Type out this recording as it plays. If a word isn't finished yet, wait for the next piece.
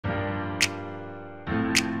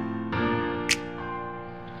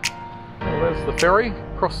There's the ferry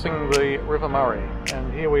crossing the River Murray,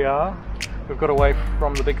 and here we are. We've got away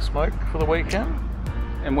from the big smoke for the weekend.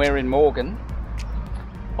 And we're in Morgan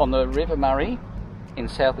on the River Murray in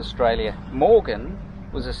South Australia. Morgan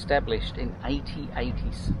was established in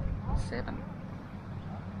 1887.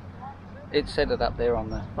 It said it up there on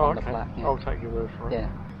the okay. plaque. Yeah. I'll take your word for it. Yeah.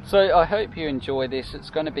 So I hope you enjoy this. It's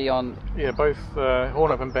going to be on both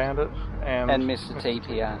Hornet and Bandit and Mr.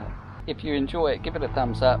 TPR. If you enjoy it, give it a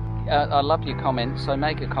thumbs up. I love your comments, so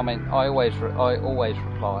make a comment. I always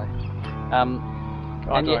reply. I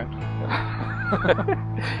don't.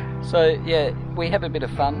 So yeah, we have a bit of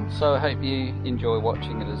fun, so I hope you enjoy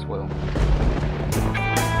watching it as well.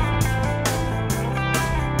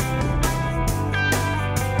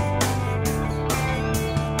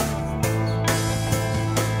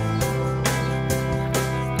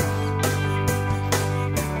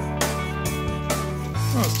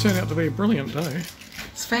 Oh, it's turned out to be a brilliant day.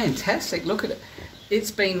 It's fantastic, look at it.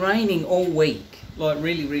 It's been raining all week, like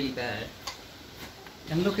really, really bad.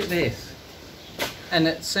 And look at this. And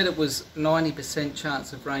it said it was 90%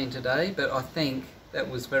 chance of rain today, but I think that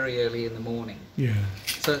was very early in the morning. Yeah.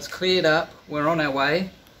 So it's cleared up, we're on our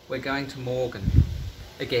way, we're going to Morgan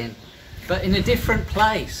again, but in a different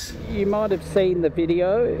place. You might have seen the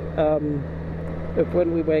video of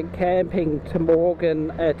when we went camping to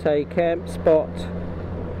Morgan at a camp spot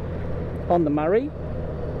on the Murray.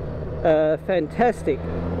 Fantastic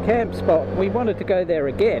camp spot. We wanted to go there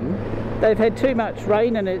again. They've had too much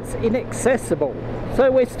rain and it's inaccessible. So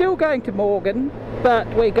we're still going to Morgan, but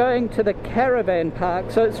we're going to the caravan park,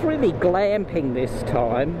 so it's really glamping this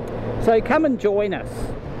time. So come and join us.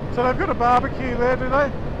 So they've got a barbecue there, do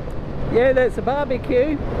they? Yeah, there's a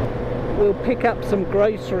barbecue. We'll pick up some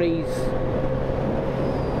groceries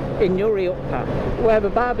in Nuriuppa. We'll have a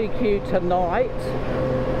barbecue tonight,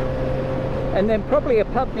 and then probably a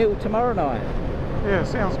pub meal tomorrow night. Yeah,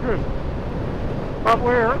 sounds good. But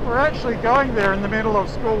we're actually going there in the middle of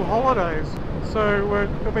school holidays, so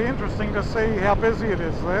it'll be interesting to see how busy it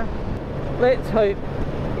is there. Let's hope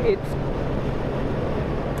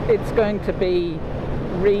it's going to be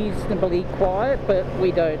reasonably quiet, but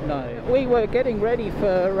we don't know. We were getting ready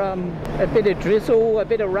for a bit of drizzle, a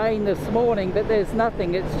bit of rain this morning, but there's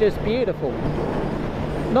nothing. It's just beautiful.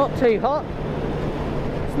 Not too hot,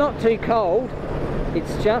 it's not too cold,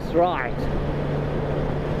 it's just right.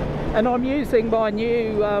 And I'm using my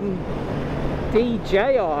new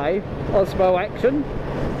DJI Osmo Action.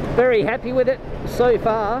 Very happy with it so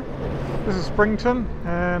far. This is Springton,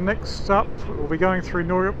 and next up we'll be going through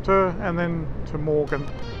Nuriupta and then to Morgan.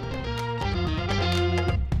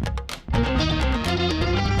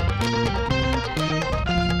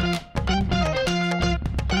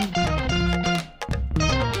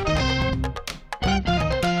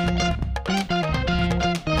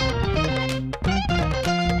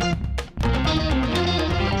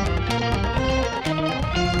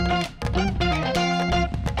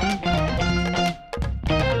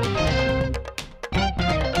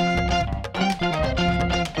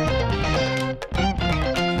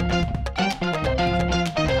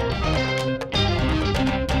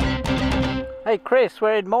 Hey Chris,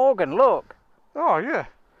 we're in Morgan, look. Oh yeah.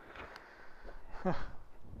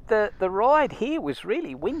 The ride here was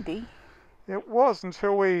really windy. It was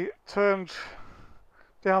until we turned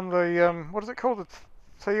down the, what is it called? The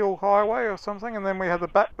Teal Highway or something, and then we had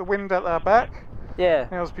the wind at our back. Yeah.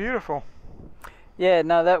 And it was beautiful. Yeah,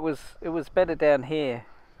 no, it was better down here,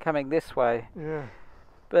 coming this way. Yeah.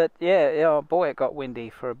 But yeah, oh boy, it got windy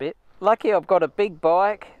for a bit. Lucky I've got a big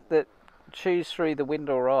bike that chews through the wind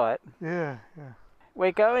all right. Yeah, yeah.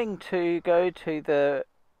 We're going to go to the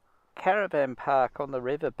caravan park on the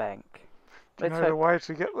riverbank. Do you know the way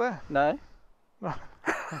to get there? No. No.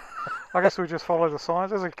 I guess we just follow the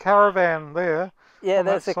signs. There's a caravan there. Yeah,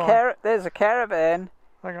 there's a caravan.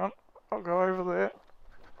 Hang on, I'll go over there.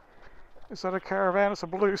 Is that a caravan? It's a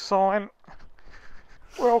blue sign.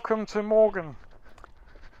 Welcome to Morgan.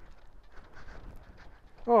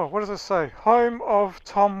 Oh, what does it say? Home of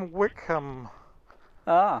Tom Wickham.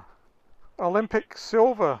 Ah. Olympic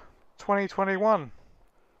silver, 2021.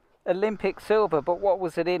 Olympic silver, but what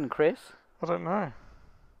was it in, Chris? I don't know.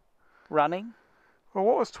 Running? Well,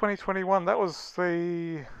 what was 2021? That was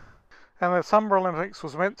the... And the Summer Olympics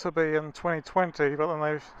was meant to be in 2020, but then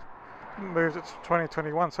they've moved it to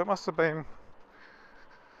 2021, so it must have been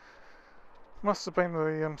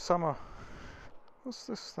the summer. What's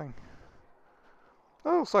this thing?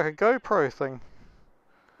 Oh, it's like a GoPro thing.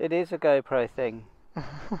 It is a GoPro thing.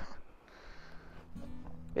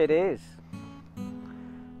 It is.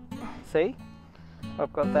 See?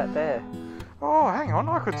 I've got that there. Oh, hang on,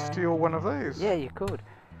 I could steal one of these. Yeah, you could.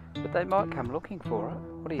 But they might come looking for it.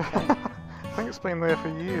 What do you think? I think it's been there for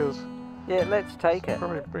years. Yeah, let's take it.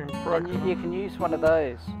 Probably been And broken. you can use one of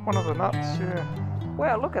those. One of the nuts, yeah.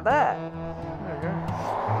 Wow, look at that. There you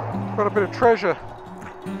go. Got a bit of treasure.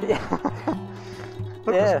 Yeah.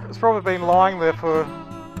 Look, Yeah. it's probably been lying there for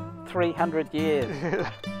 300 years. yeah.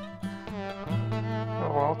 Oh,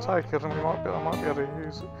 well, I'll take it, and I might be able to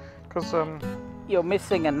use it because You're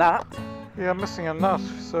missing a nut. yeah, I'm missing a nut,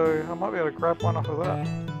 so I might be able to grab one off of that.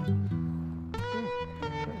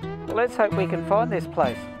 Well, let's hope we can find this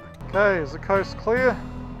place. Okay, is the coast clear?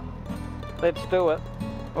 Let's do it.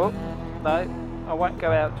 Oh, no, I won't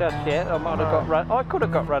go out just yet. I might have got run. I could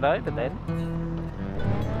have got run over then.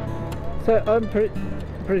 So I'm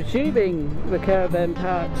presuming the caravan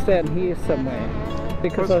park's down here somewhere,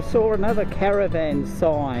 because I saw another caravan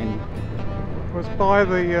sign. It was by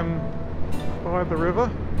the river.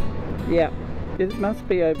 Yeah, it must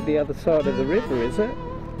be over the other side of the river, is it?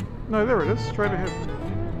 No, there it is, straight ahead.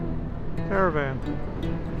 Caravan.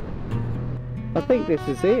 I think this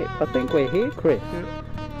is it. I think we're here, Chris. Yep.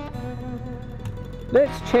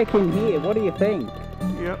 Let's check in here. What do you think?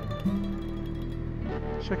 Yep.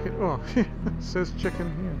 Check it. Oh, it says chicken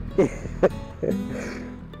here.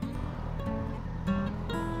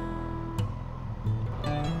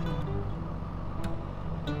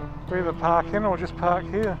 We either park in or just park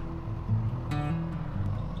here.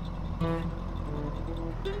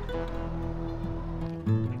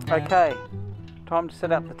 Okay, time to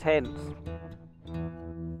set up the tents.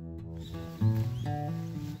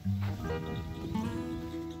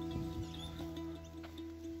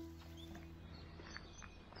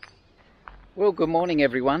 Well, good morning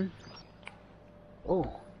everyone.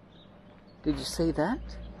 Oh, did you see that?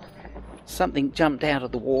 Something jumped out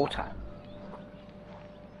of the water.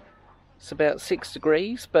 It's about 6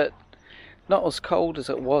 degrees, but not as cold as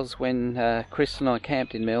it was when Chris and I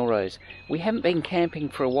camped in Melrose. We haven't been camping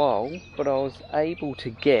for a while, but I was able to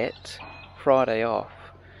get Friday off.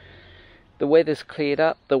 The weather's cleared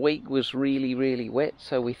up. The week was really wet,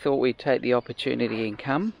 so we thought we'd take the opportunity and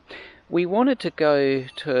come. We wanted to go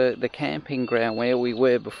to the camping ground where we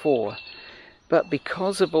were before, but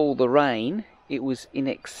because of all the rain, it was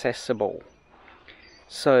inaccessible.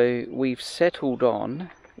 So we've settled on,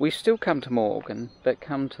 we've still come to Morgan, but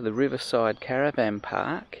come to the Riverside Caravan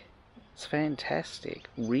Park. It's fantastic,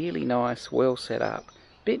 really nice, well set up.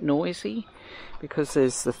 Bit noisy, because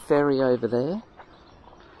there's the ferry over there.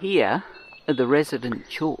 Here are the resident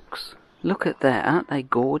chooks. Look at that, aren't they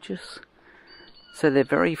gorgeous? So they're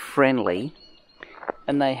very friendly,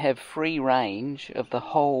 and they have free range of the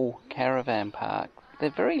whole caravan park. They're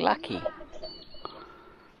very lucky.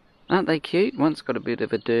 Aren't they cute? One's got a bit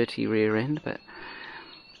of a dirty rear end, but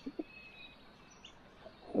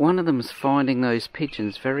one of them's finding those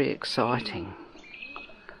pigeons very exciting.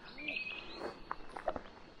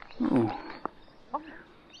 Oh.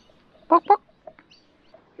 Bok bok.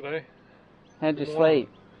 G'day. How'd you sleep?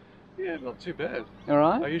 Yeah, not too bad.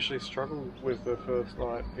 Alright? I usually struggle with the first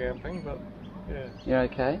night camping, but yeah. You're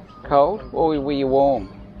okay? Cold? Or were you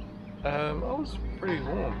warm? I was pretty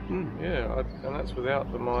warm. Yeah, and that's without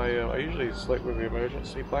I usually sleep with the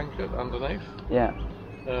emergency blanket underneath. Yeah.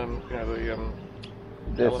 You know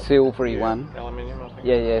The silvery one. Aluminium, I think.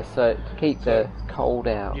 Yeah, so to keep the cold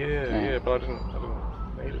out. Yeah, but I didn't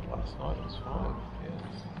need it last night. It was fine. Yeah.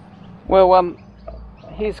 Well,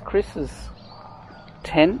 here's Chris's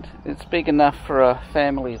tent. It's big enough for a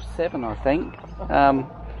family of 7, I think.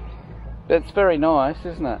 It's very nice,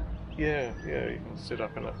 isn't it? Yeah, you can sit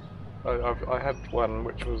up in it. I had one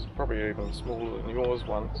which was probably even smaller than yours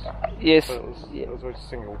once. Yes. But it was a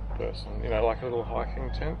single person, you know, like a little hiking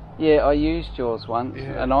tent. Yeah, I used yours once,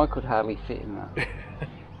 and I could hardly fit in that.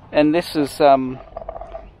 And this is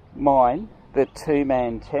mine, the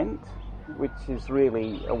 2-man tent, which is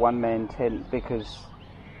really a 1-man tent because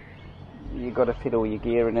you've got to fit all your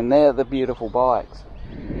gear in, and they're the beautiful bikes.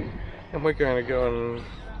 And we're going to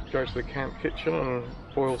go to the camp kitchen and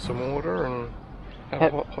boil some water and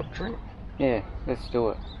have a hot drink. Yeah, let's do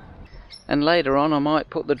it. And later on I might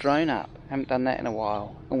put the drone up. Haven't done that in a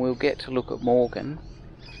while. And we'll get to look at Morgan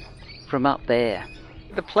from up there.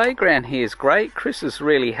 The playground here is great. Chris is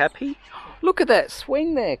really happy. Look at that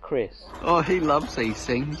swing there, Chris. Oh, he loves these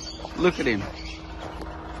things. Look at him.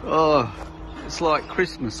 Oh, it's like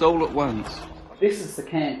Christmas all at once. This is the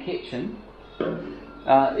camp kitchen.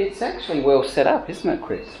 It's actually well set up, isn't it,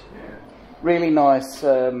 Chris? Yeah. Really nice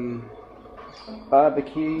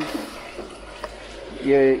barbecue.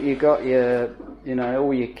 You got your, you know,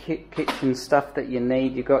 all your kitchen stuff that you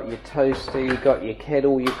need. You got your toaster, you got your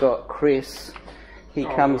kettle, you got Chris. He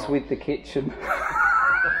comes with the kitchen.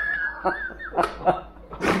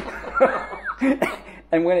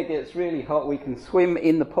 And when it gets really hot, we can swim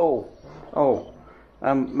in the pool. Oh,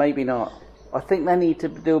 maybe not. I think they need to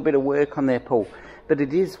do a bit of work on their pool. But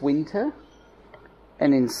it is winter,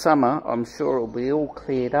 and in summer, I'm sure it'll be all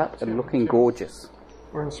cleared up and looking gorgeous.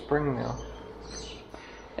 We're in spring now.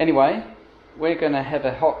 Anyway, we're going to have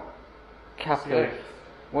a hot cup of...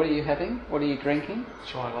 What are you having? What are you drinking?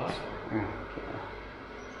 Chai latte. Oh,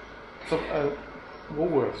 So,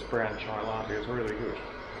 Woolworths brown chai latte is really good.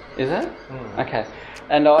 is it? Mm. Okay.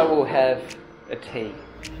 And I will have a tea.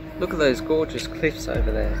 Look at those gorgeous cliffs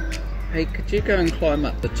over there. Hey, could you go and climb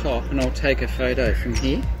up the top and I'll take a photo from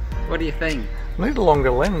here? What do you think? Need a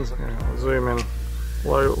longer lens. Yeah, I'll zoom in.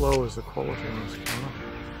 Low is the quality in this camera.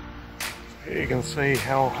 Here you can see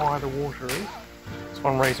how high the water is. It's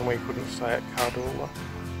one reason we couldn't stay at Cardula.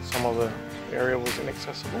 Some of the area was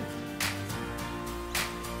inaccessible.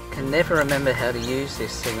 I can never remember how to use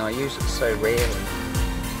this thing. I use it so rarely.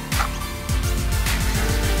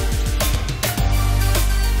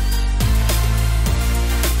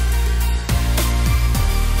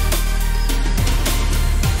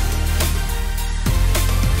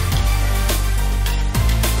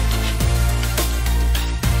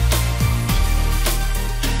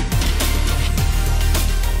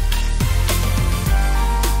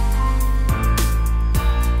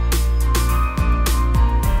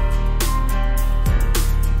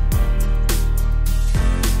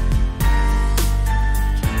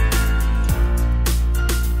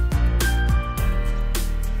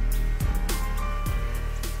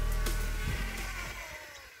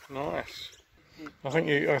 Nice. I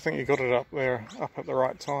think you got it up there, up at the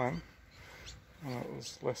right time. And it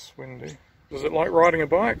was less windy. Was it like riding a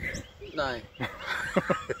bike? No.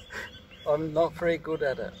 I'm not very good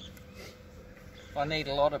at it. I need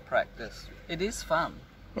a lot of practice. It is fun.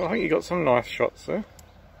 Well, I think you got some nice shots there.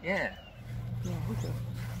 Yeah.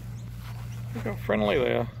 Look how friendly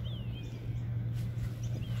they are.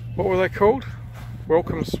 What were they called?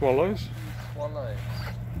 Welcome swallows. Swallows.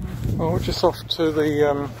 Well, we're just off to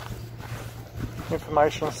the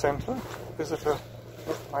information centre, visitor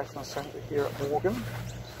information centre here at Morgan,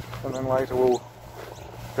 and then later we'll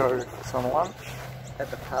go for some lunch. At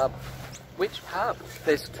the pub. Which pub?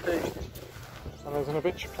 There's two. And there's an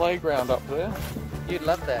adventure playground up there. You'd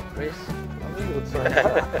love that, Chris. I knew you would say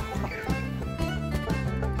that.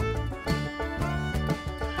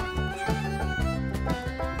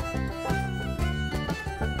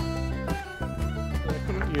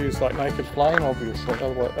 Use like naked flame, obviously,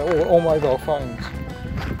 otherwise, or mobile phones,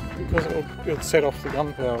 because it would set off the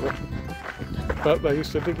gunpowder. But they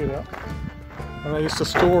used to dig it up, and they used to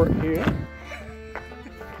store it here.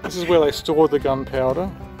 This is where they stored the gunpowder.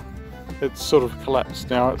 It's sort of collapsed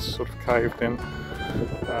now; it's sort of caved in.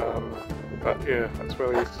 But yeah, that's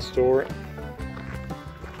where they used to store it.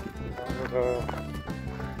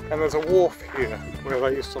 And there's a wharf here where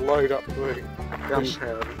they used to load up the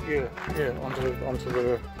gunpowder. Yeah,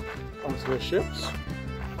 onto the ships.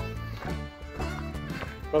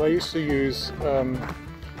 But they used to use.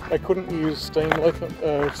 They couldn't use steam-powered,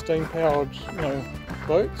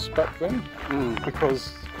 boats back then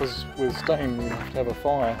because with steam you have to have a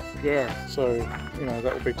fire. Yeah. So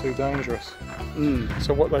that would be too dangerous.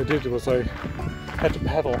 So what they did was they had to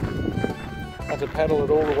paddle it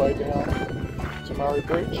all the way down to Murray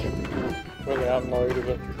Bridge, where they unloaded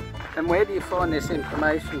it. And where do you find this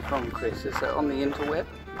information from, Chris? Is it on the interweb?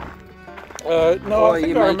 No, or I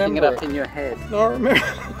think are I you making remember it up in your head? No, I remember.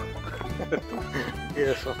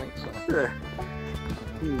 Yes, I think so.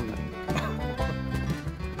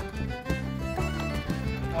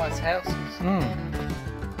 Nice houses.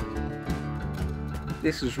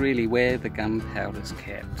 This is really where the gunpowder's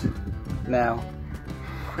kept. Now,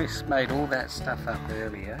 Chris made all that stuff up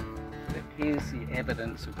earlier, but here's the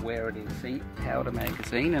evidence of where it is. See, Powder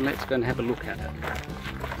Magazine, and let's go and have a look at it.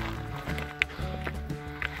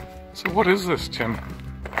 So what is this, Tim?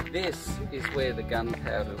 This is where the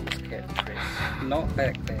gunpowder was kept, Chris. Not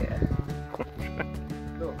back there.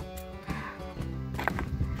 Look.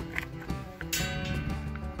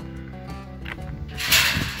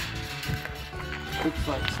 Looks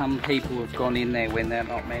like some people have gone in there when they're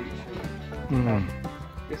not meant to.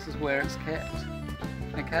 This is where it's kept.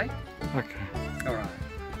 Okay? Okay. Alright.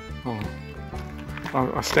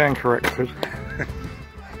 Oh, I stand corrected.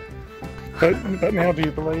 But now do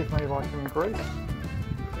you believe me, like in Greece?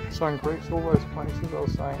 So in Greece, all those places I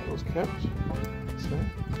was saying it was kept. See?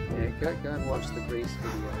 Yeah, go and watch the Greece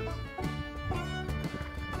videos.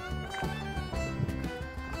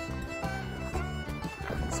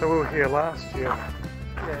 So we were here last year.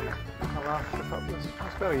 Yeah. Our last trip up was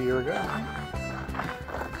about a year ago, I think.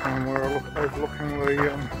 And we were overlooking the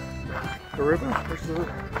the river, which is a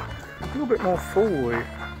little bit more full. A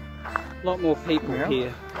lot more people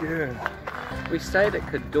here. Yeah. We stayed at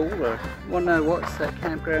Kadoola. Want to know what's that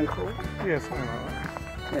campground called? Yeah, something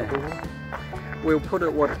like that. Yeah. We'll put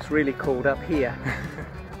it what it's really called up here.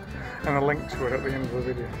 And a link to it at the end of the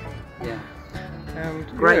video. Yeah. And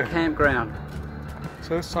great campground.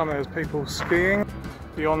 So this time there's people skiing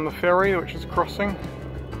beyond the ferry, which is crossing.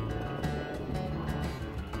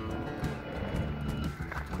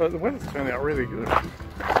 But the weather's turned out really good.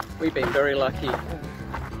 We've been very lucky.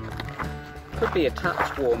 Could be a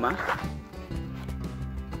touch warmer.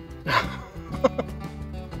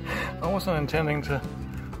 I wasn't intending to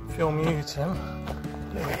film you, Tim.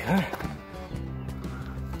 There we go.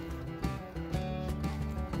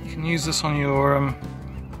 You can use this on your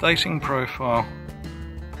dating profile.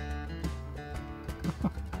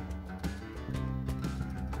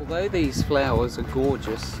 Although these flowers are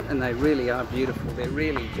gorgeous and they really are beautiful, they're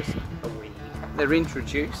really just a weed. They're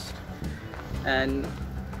introduced, and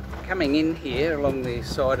coming in here along the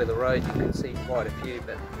side of the road you can see quite a few,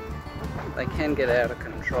 but they can get out of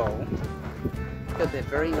control. But they're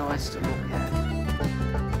very nice to look at.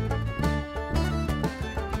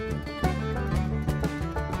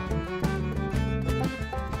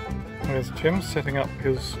 There's Tim setting up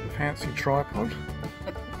his fancy tripod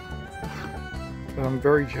that I'm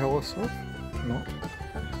very jealous of. Not.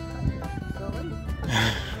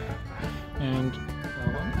 And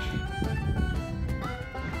our lunch.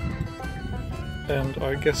 And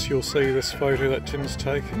I guess you'll see this photo that Tim's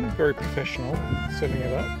taken. Very professional, setting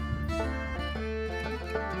it up.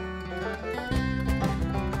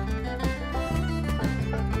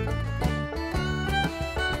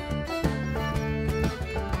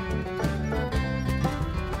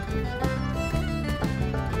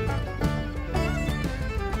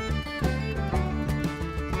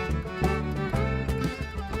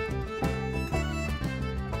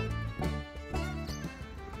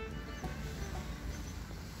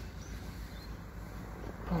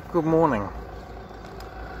 Good morning.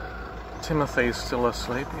 Timothy's still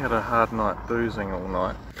asleep. He had a hard night boozing all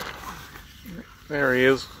night. There he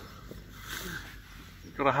is.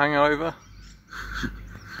 Got a hangover?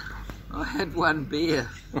 I had one beer.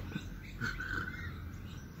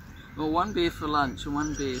 Well, one beer for lunch and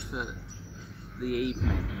one beer for the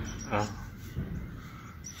evening. Oh.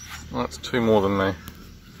 Well, that's two more than me.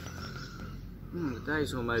 The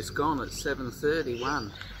day's almost gone. It's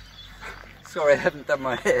 7:31. Sorry, I haven't done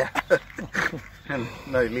my hair. And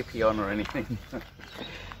no lippy on or anything.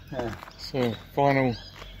 So, final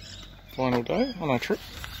day on our trip.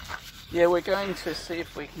 Yeah, we're going to see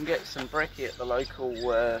if we can get some brekkie at the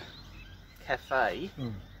local cafe.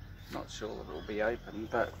 Not sure that it'll be open,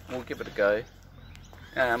 but we'll give it a go.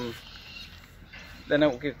 Then it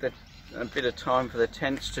will give a bit of time for the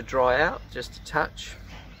tents to dry out, just a touch.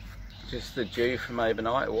 Just the dew from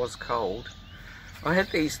overnight. It was cold. I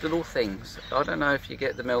had these little things. I don't know if you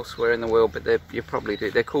get them elsewhere in the world, but you probably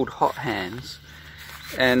do. They're called hot hands,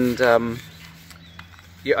 and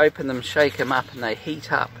you open them, shake them up, and they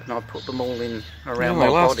heat up. And I put them all in around my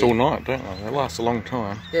body. They last all night, don't they? They last a long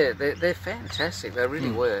time. Yeah, they're fantastic. They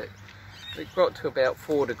really work. It got to about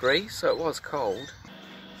 4 degrees, so it was cold.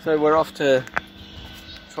 So we're off to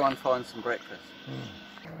try and find some breakfast.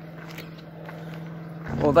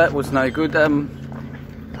 Well, that was no good.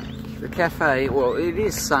 The cafe, well, it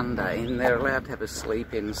is Sunday and they're allowed to have a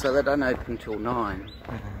sleep in, so they don't open till 9.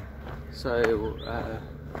 So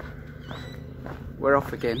we're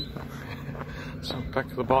off again. So back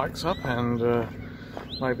the bikes up and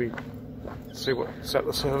maybe see what's at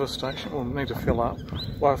the service station. We'll need to fill up.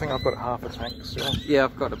 Well, I think I've got half a tank still. Yeah,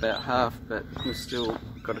 I've got about half, but we've still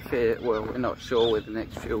got a fair, well, we're not sure where the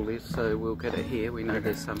next fuel is, so we'll get it here. We know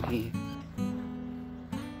there's some here.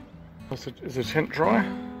 Is the tent dry?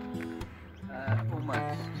 Almost.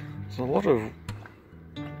 There's a lot of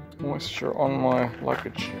moisture on my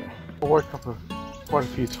luggage here. I woke up quite a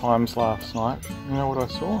few times last night. You know what I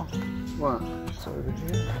saw? What? Just over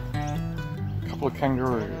here. A couple of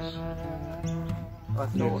kangaroos. I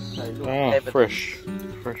thought they looked evident. Fresh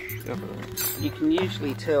evidence. You can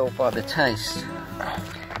usually tell by the taste.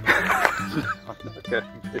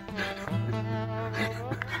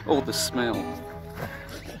 Or the smell.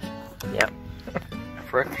 Yep.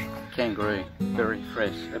 Fresh? Kangaroo, very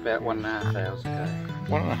fresh, about 1.5 hours ago.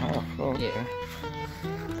 1.5? Oh, okay. Yeah.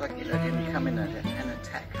 Like they didn't come in an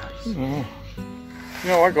attack us. You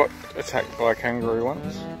know, I got attacked by a kangaroo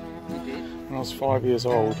once. You did? When I was 5 years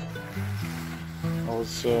old. I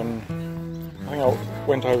was, I think I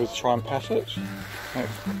went over to try and pat it, and it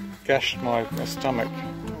gashed my stomach.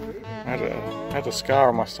 I had a scar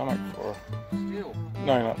on my stomach for it. Still?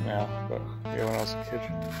 No, not now, but yeah, when I was a kid.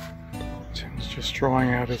 Tim's just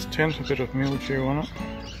drying out his tent, a bit of mildew on it.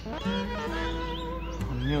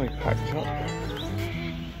 I'm nearly packed up.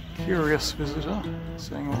 Curious visitor,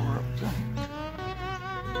 seeing what we're up to.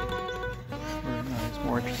 No, he's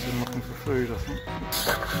more interested in looking for food, I think.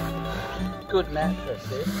 Good mattress,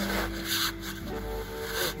 this.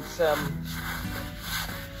 It's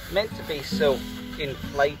meant to be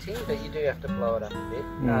self-inflating, but you do have to blow it up a bit.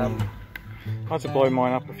 I had to blow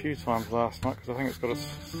mine up a few times last night because I think it's got a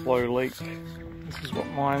slow leak. This is what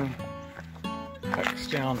mine packs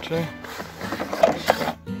down to.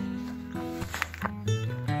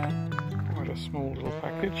 Quite a small little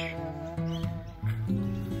package.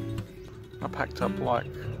 I packed up like,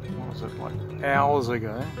 what was it, like hours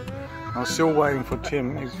ago. I was still waiting for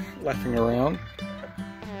Tim, he's laughing around.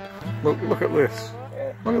 Look at this.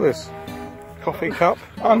 Look at this. Coffee cup,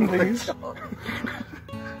 undies.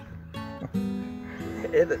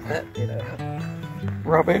 Edit that bit out.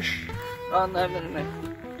 Rubbish. Oh no.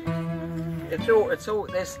 It's all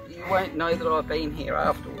this, you won't know that I've been here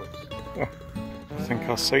afterwards. I think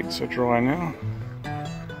our seats are dry now.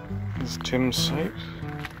 There's Tim's seat.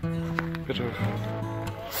 Bit of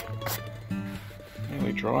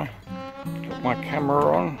nearly dry. Got my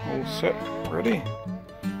camera on, all set, ready.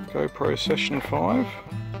 GoPro Session 5.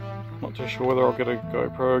 Not too sure whether I'll get a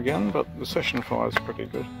GoPro again, but the Session 5 is pretty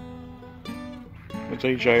good. The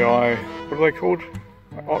DJI, what are they called?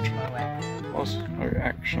 Osmo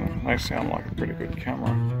Action. They sound like a pretty good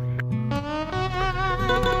camera.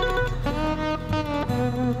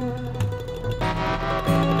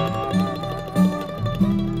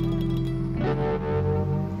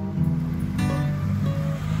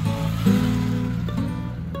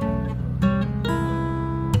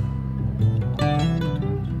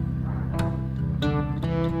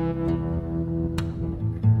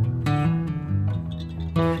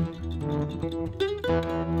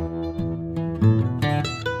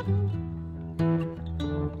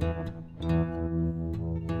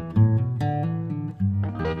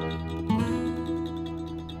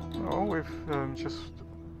 Just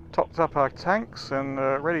topped up our tanks and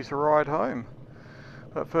ready to ride home.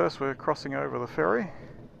 But first we're crossing over the ferry.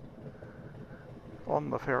 On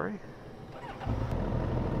the ferry.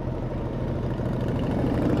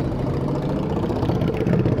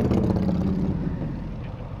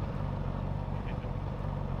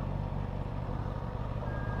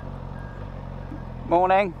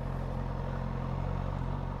 Morning.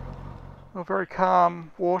 Well, very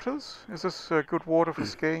calm waters. Is this good water for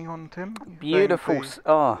skiing on, Tim? Beautiful.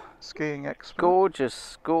 Oh, skiing expert.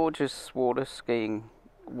 Gorgeous, gorgeous water, skiing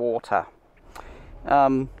water.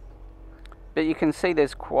 But you can see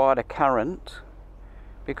there's quite a current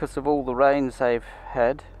because of all the rains they've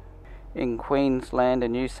had in Queensland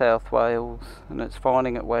and New South Wales, and it's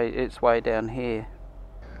finding its way down here.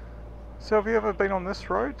 So have you ever been on this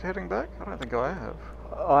road heading back? I don't think I have.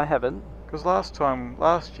 I haven't. Because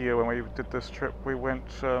last year when we did this trip, we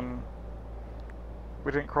went,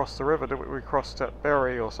 we didn't cross the river, did we? We crossed at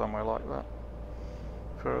Berry or somewhere like that,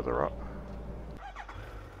 further up.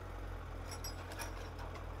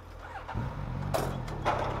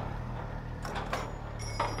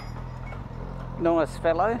 Nice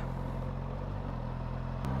fellow.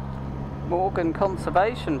 Morgan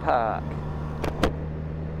Conservation Park.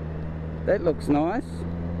 That looks nice.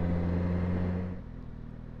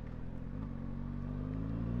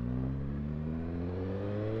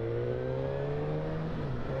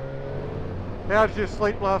 How did you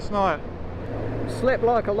sleep last night? Slept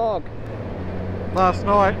like a log. Last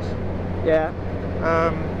night? Yeah.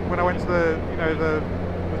 When I went to the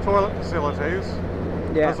toilet facilities,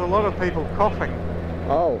 Yeah. there's a lot of people coughing.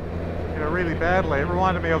 Oh. Really badly. It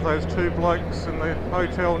reminded me of those two blokes in the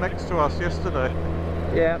hotel next to us yesterday.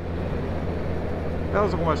 Yeah. That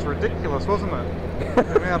was almost ridiculous, wasn't it?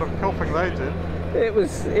 The amount of coughing they did. It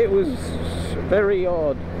was very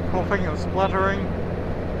odd. Coughing and spluttering.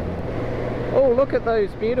 Oh, look at those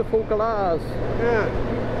beautiful galahs. Yeah.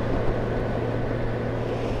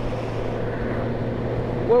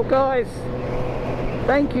 Well guys,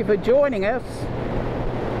 thank you for joining us.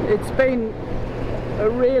 It's been a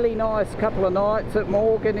really nice couple of nights at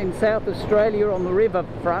Morgan in South Australia on the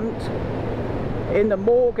riverfront, in the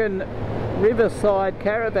Morgan Riverside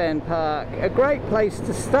Caravan Park. A great place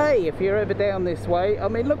to stay if you're ever down this way. I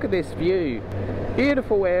mean, look at this view.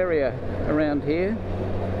 Beautiful area around here.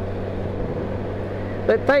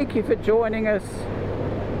 But thank you for joining us.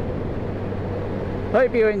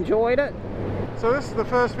 Hope you enjoyed it. So this is the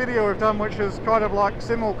first video we've done which is kind of like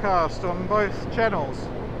simulcast on both channels.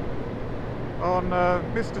 On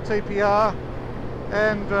Mr. TPR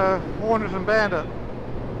and Hornet and Bandit.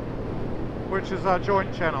 which is our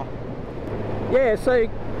joint channel. Yeah, so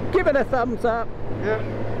give it a thumbs up. Yeah.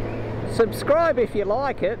 Subscribe if you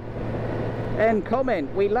like it, and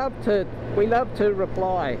comment. We love to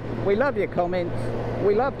reply. We love your comments.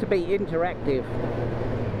 We love to be interactive.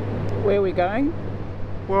 Where are we going?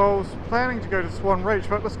 Well, I was planning to go to Swan Reach,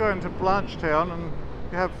 but let's go into Blanchetown and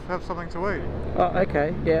have something to eat. Oh,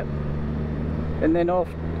 okay, yeah. And then off,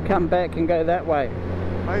 come back and go that way.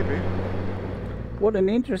 Maybe. What an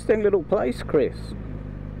interesting little place, Chris.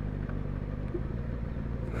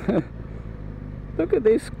 Look at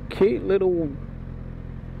this cute little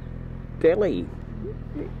deli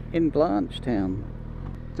in Blanchetown.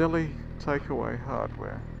 Deli takeaway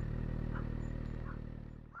hardware.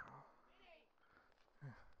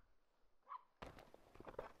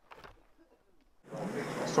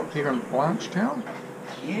 Stopped here in Blanchetown.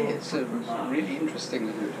 Yeah, it's a really interesting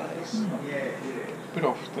little place. A bit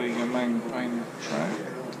off the main track.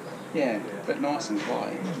 Yeah, but nice and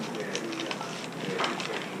quiet.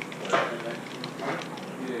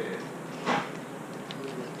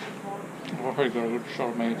 Well, I've already got a good shot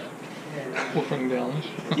of me wolfing down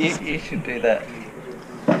this. You should do that.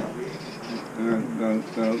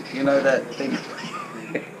 You know that thing?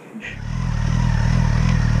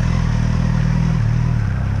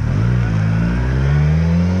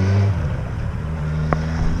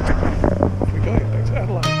 Off we go, back to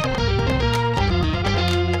Adelaide.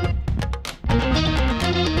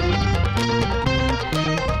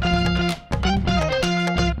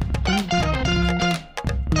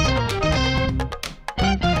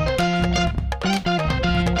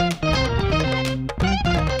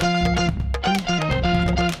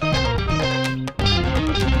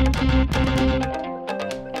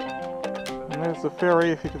 The ferry,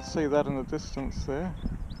 if you can see that in the distance there.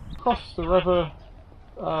 Crossed the river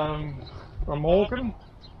from Morgan,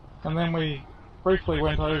 and then we briefly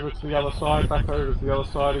went over to the other side, back over to the other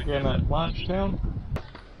side again at Blanchetown,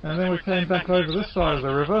 and then we came back over this side of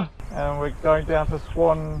the river, and we're going down to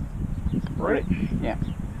Swan Reach. Yeah.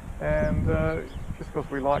 And just because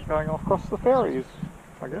we like going across the ferries,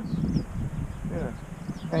 I guess. Yeah.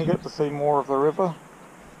 And you get to see more of the river.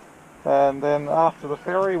 And then after the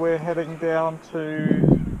ferry we're heading down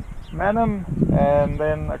to Mannum and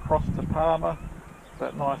then across to Palmer,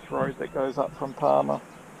 that nice road that goes up from Palmer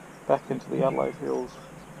back into the Adelaide Hills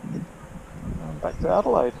and back to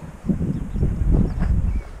Adelaide.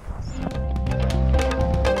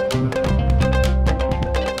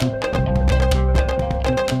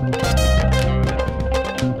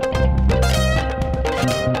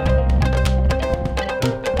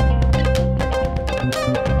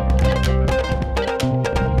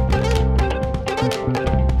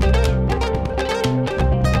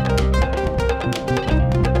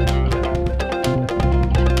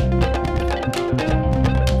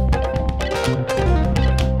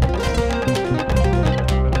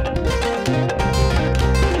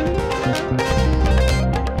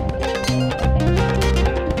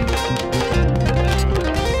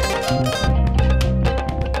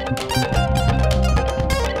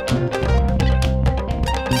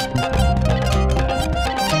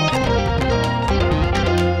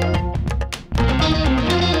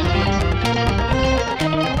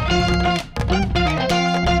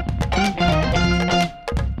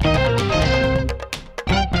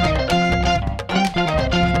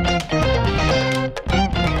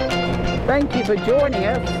 Thank you for joining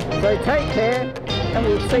us, so take care and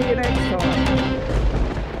we'll see you next time.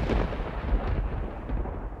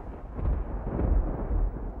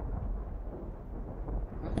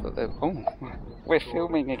 Oh, we're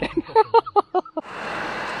filming again.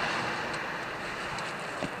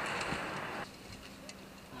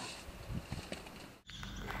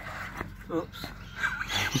 Oops.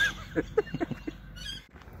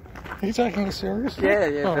 Are you taking this seriously?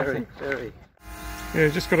 Yeah, Oh, very, very. Yeah,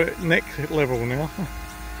 just got it neck level now.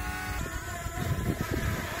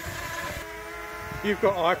 You've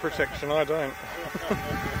got eye protection, I don't.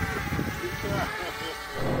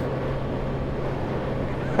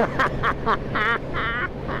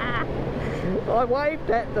 I waved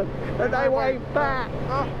at them and they waved back.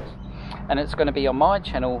 And it's going to be on my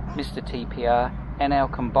channel, Mr. TPR, and our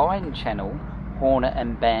combined channel, Hornet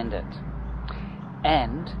and Bandit.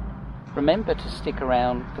 And remember to stick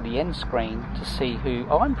around for the end screen to see who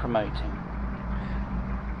I'm promoting.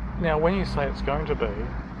 Now when you say it's going to be,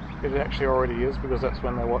 it actually already is, because that's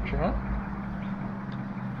when they're watching it.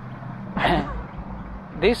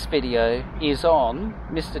 This video is on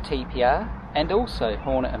Mr. TPR and also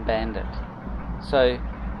Hornet and Bandit. So,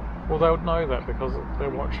 well, they would know that because they're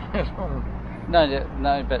watching it on...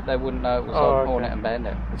 No, but they wouldn't know it was on okay. Hornet and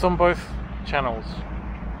Bandit. It's on both channels,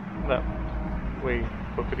 that we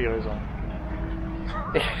put videos on.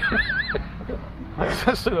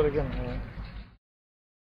 Let's do that again.